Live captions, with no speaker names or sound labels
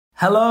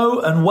Hello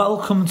and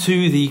welcome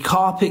to the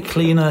Carpet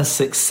Cleaner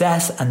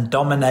Success and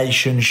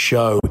Domination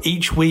Show.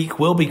 Each week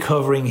we'll be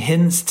covering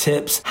hints,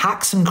 tips,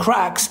 hacks and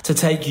cracks to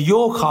take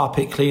your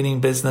carpet cleaning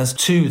business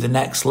to the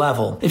next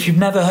level. If you've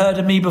never heard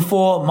of me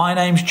before, my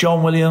name's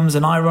John Williams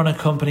and I run a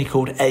company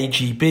called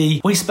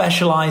AGB. We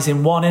specialize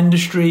in one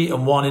industry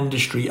and one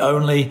industry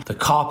only, the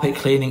carpet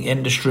cleaning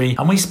industry,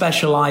 and we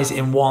specialize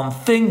in one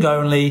thing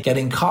only,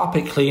 getting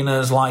carpet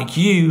cleaners like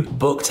you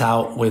booked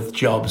out with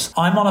jobs.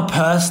 I'm on a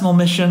personal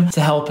mission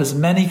to help as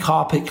many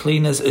carpet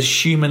cleaners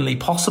as humanly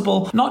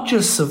possible, not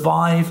just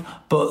survive,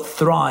 but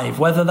thrive,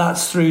 whether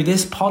that's through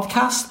this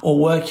podcast or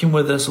working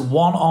with us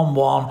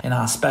one-on-one in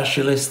our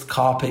specialist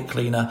carpet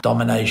cleaner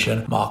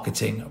domination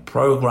marketing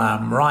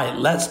program. Right,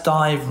 let's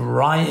dive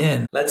right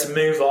in. Let's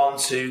move on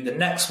to the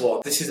next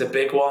one. This is a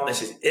big one.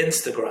 This is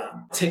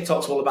Instagram.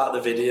 TikTok's all about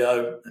the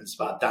video and it's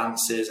about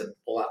dances and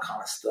all that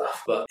kind of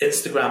stuff. But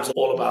Instagram's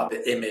all about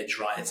the image,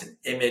 right? It's an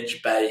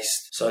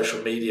image-based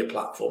social media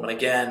platform. And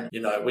again,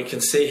 we can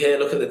see here,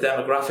 look at the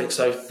demographics.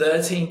 So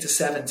 13 to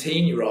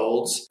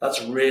 17-year-olds,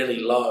 that's really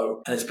low.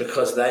 And it's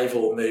because they've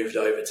all moved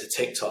over to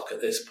TikTok at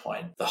this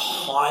point. The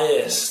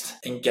highest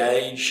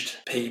engaged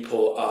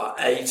people are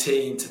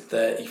 18 to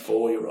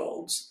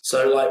 34-year-olds.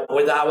 So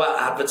with our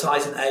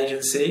advertising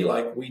agency,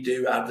 we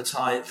do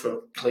advertise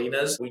for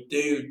cleaners, we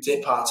do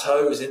dip our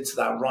toes into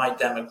that right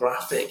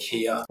demographic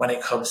here when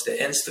it comes to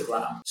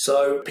Instagram.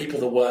 So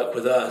people that work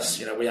with us,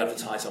 we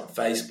advertise on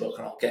Facebook,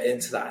 and I'll get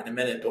into that in a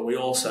minute, but we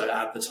also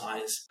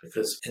advertise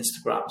because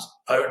Instagram's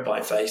owned by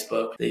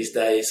Facebook these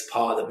days,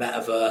 part of the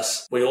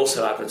metaverse. We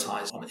also advertise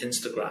on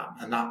Instagram,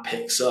 and that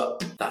picks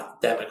up that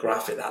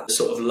demographic, that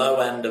sort of low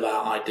end of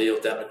our ideal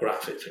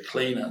demographic for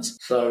cleaners.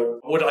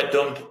 So would I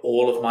dump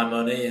all of my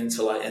money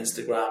into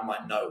Instagram?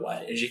 No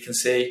way. As you can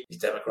see,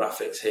 these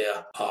demographics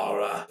here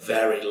are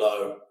very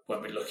low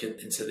when we look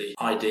into the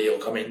ideal.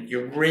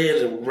 Your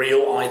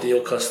real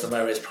ideal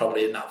customer is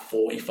probably in that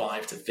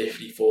 45 to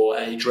 54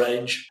 age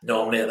range.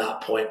 Normally at that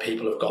point,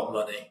 people have got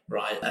money,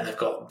 right? And they've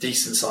got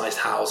decent sized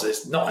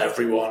houses. Not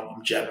everyone,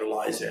 I'm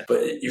generalizing,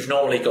 but you've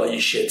normally got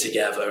your shit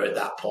together at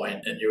that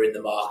point and you're in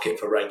the market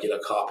for regular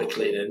carpet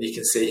cleaning. And you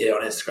can see here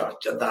on Instagram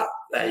that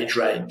age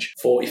range,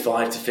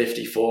 45 to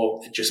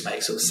 54, it just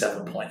makes up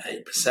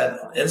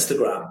 7.8% on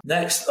Instagram.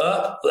 Next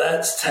up,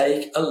 let's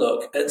take a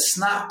look at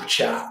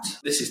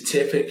Snapchat. This is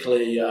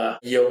typically a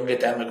younger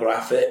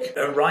demographic.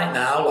 And right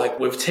now,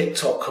 with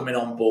TikTok coming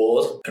on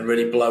board and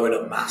really blowing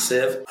up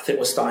massive, I think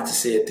we're starting to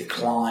see a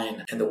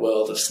decline in the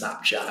world of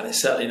Snapchat. And it's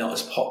certainly not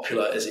as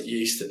popular as it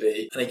used to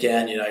be. And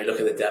again, you look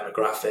at the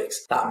demographics.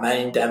 That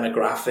main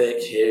demographic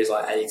here is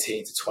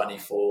 18 to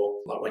 24.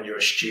 When you're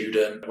a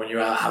student, when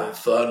you're out having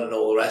fun and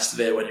all the rest of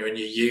it, when you're in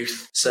your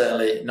youth,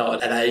 certainly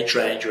not an age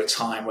range or a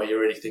time where you're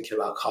really thinking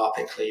about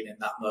carpet cleaning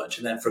that much.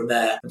 And then from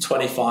there, from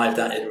 25,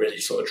 that it really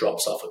sort of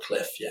drops off a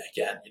cliff. Yeah,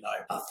 again,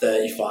 that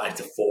 35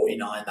 to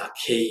 49, that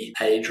key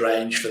age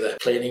range for the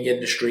cleaning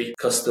industry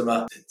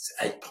customer, it's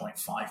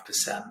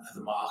 8.5% of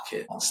the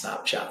market on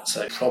Snapchat.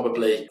 So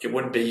probably it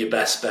wouldn't be your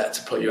best bet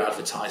to put your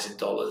advertising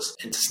dollars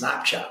into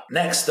Snapchat.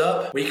 Next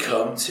up, we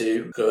come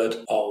to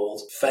good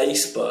old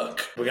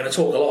Facebook. We're going to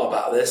talk a lot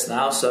about this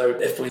now. So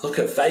if we look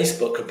at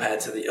Facebook compared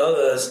to the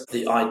others,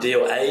 the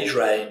ideal age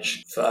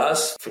range for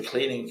us, for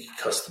cleaning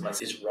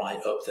customers, is right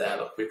up there.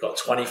 Look, we've got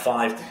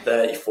 25 to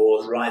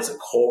 34, right as a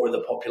core of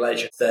the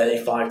population,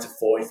 35 to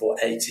 44,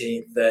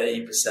 18,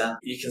 13%.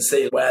 You can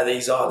see where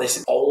these are. This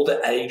is older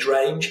age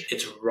range.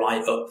 It's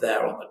right up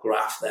there on the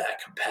graph there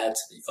compared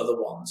to the other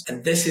ones.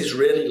 And this is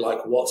really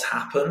what's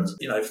happened.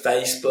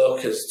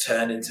 Facebook has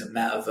turned into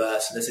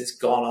metaverse, and as it's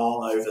gone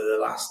on over the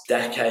last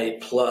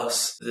decade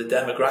plus, the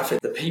demographic,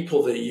 the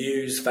people that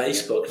use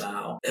Facebook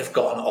now have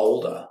gotten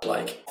older.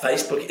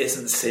 Facebook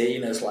isn't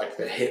seen as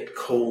the hip,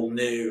 cool,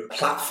 new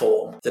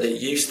platform that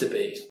it used to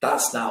be.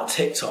 That's now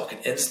TikTok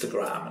and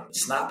Instagram and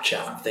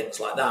Snapchat and things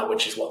like that,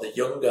 which is what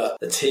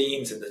the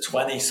teens and the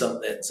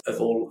 20-somethings have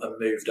all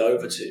moved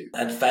over to.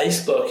 And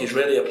Facebook is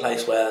really a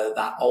place where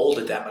that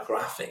older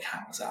demographic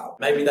hangs out.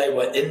 Maybe they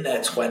were in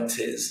their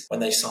 20s when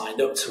they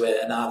signed up to it,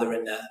 and now they're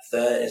in their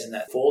 30s and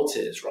their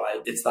 40s,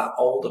 right? It's that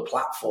older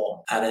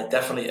platform, and it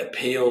definitely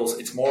appeals.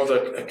 It's more of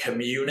a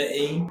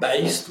community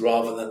based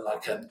rather than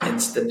an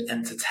instant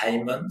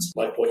entertainment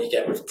like what you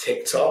get with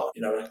TikTok,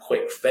 a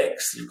quick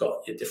fix. You've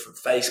got your different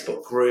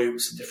Facebook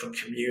groups and different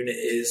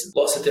communities,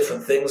 lots of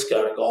different things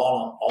going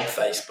on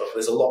Facebook.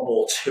 There's a lot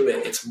more to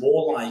it. It's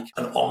more like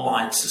an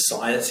online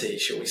society,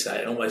 shall we say,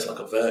 and almost like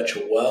a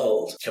virtual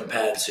world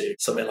compared to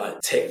something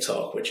like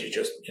TikTok, which is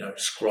just,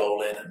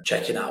 scrolling and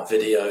checking out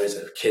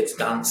videos of kids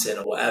dancing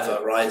or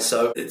whatever, right?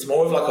 So it's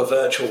more of a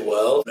virtual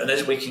world. And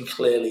as we can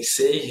clearly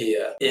see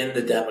here in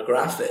the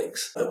demographic,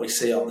 demographics that we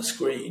see on the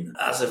screen.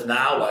 As of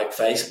now, like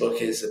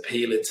Facebook is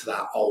appealing to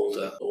that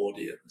older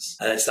audience.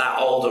 And it's that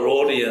older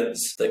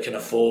audience that can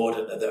afford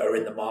and that are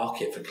in the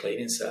market for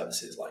cleaning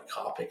services like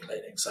carpet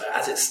cleaning. So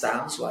as it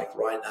stands, like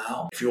right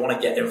now, if you want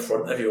to get in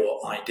front of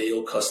your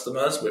ideal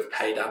customers with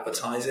paid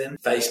advertising,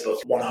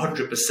 Facebook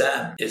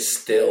 100% is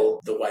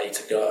still the way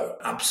to go.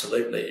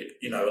 Absolutely.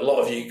 You know, a lot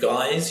of you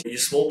guys, you're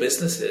small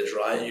businesses,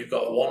 right? You've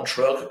got one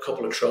truck, a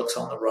couple of trucks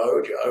on the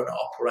road, your owner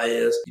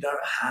operators. You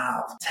don't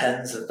have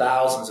tens of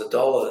thousands of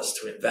dollars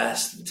to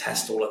invest and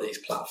test all of these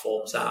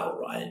platforms out,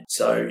 right?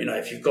 So, you know,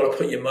 if you've got to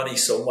put your money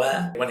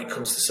somewhere, when it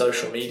comes to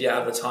social media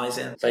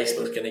advertising,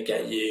 Facebook's going to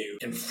get you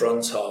in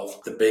front of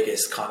the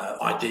biggest kind of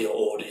ideal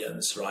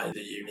audience, right,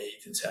 that you need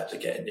in terms of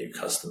getting new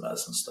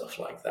customers and stuff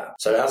like that.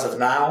 So as of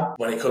now,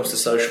 when it comes to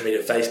social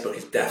media, Facebook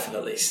is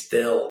definitely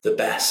still the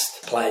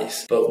best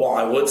place. But what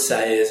I would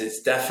say is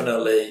it's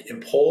definitely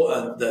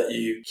important that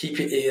you keep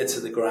your ear to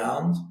the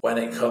ground when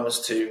it comes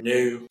to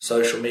new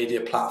social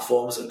media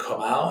platforms that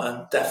come out,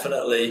 and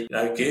definitely, you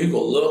know,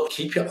 Google, look,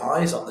 keep your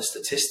eyes on the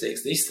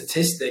statistics. These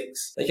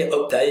statistics, they get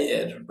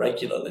updated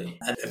regularly.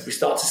 And if we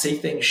start to see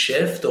things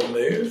shift or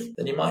move,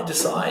 then you might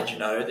decide, you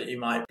know, that you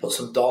might put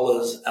some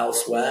dollars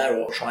elsewhere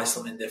or try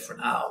something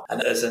different out.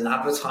 And as an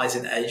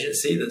advertising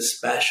agency that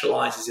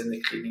specializes in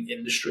the cleaning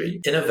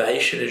industry,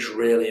 innovation is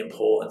really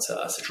important to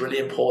us. It's really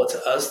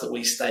important to us that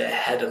we stay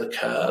ahead of the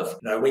curve.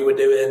 You know, we were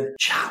doing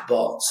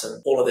chatbots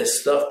and all of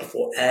this stuff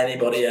before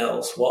anybody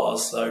else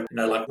was. So, you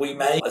know, like we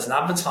may, as an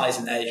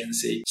advertising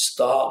agency,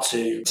 start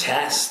to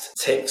test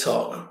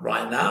TikTok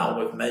right now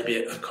with maybe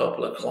a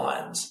couple of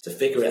clients to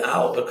figure it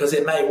out, because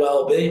it may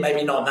well be,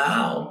 maybe not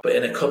now, but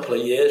in a couple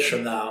of years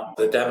from now,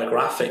 the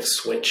demographics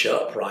switch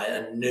up, right?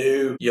 A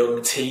new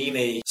young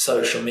teeny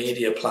social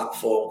media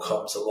platform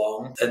comes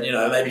along, and, you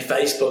know, maybe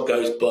Facebook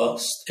goes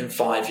bust in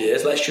 5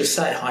 years. Let's just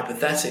say,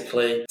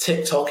 hypothetically,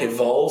 TikTok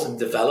evolves and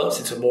develops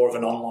into more of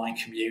an online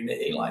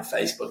community like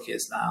Facebook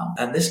is now.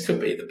 And this could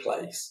be the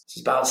place. It's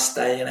about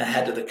staying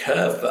ahead of the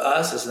curve for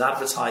us as an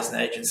advertising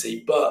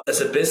agency, but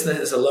as a business,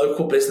 as a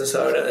local business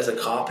owner, as a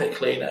carpet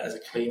cleaner, as a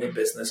cleaning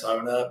business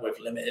owner with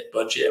limited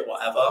budget,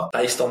 whatever,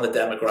 based on the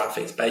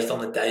demographics, based on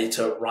the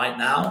data right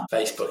now,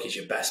 Facebook is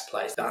your best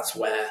place. That's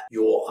where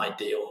your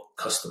ideal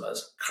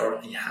customers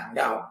currently hang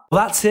out.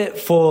 Well, that's it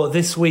for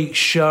this week's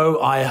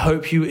show. I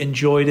hope you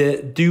enjoyed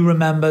it. Do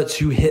remember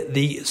to hit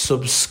the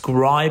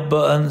subscribe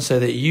button so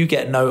that you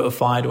get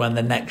notified when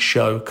the next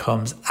show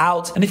comes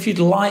out. And if you'd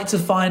like to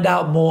find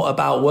out more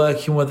about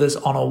working with us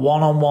on a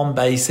one-on-one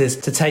basis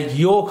to take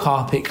your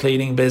carpet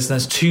cleaning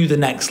business to the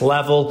next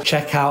level,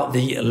 check out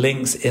the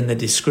links in the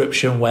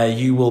description where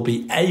you will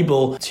be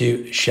able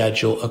to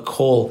schedule a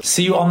call.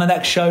 See you on the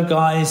next show,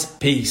 guys.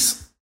 Peace.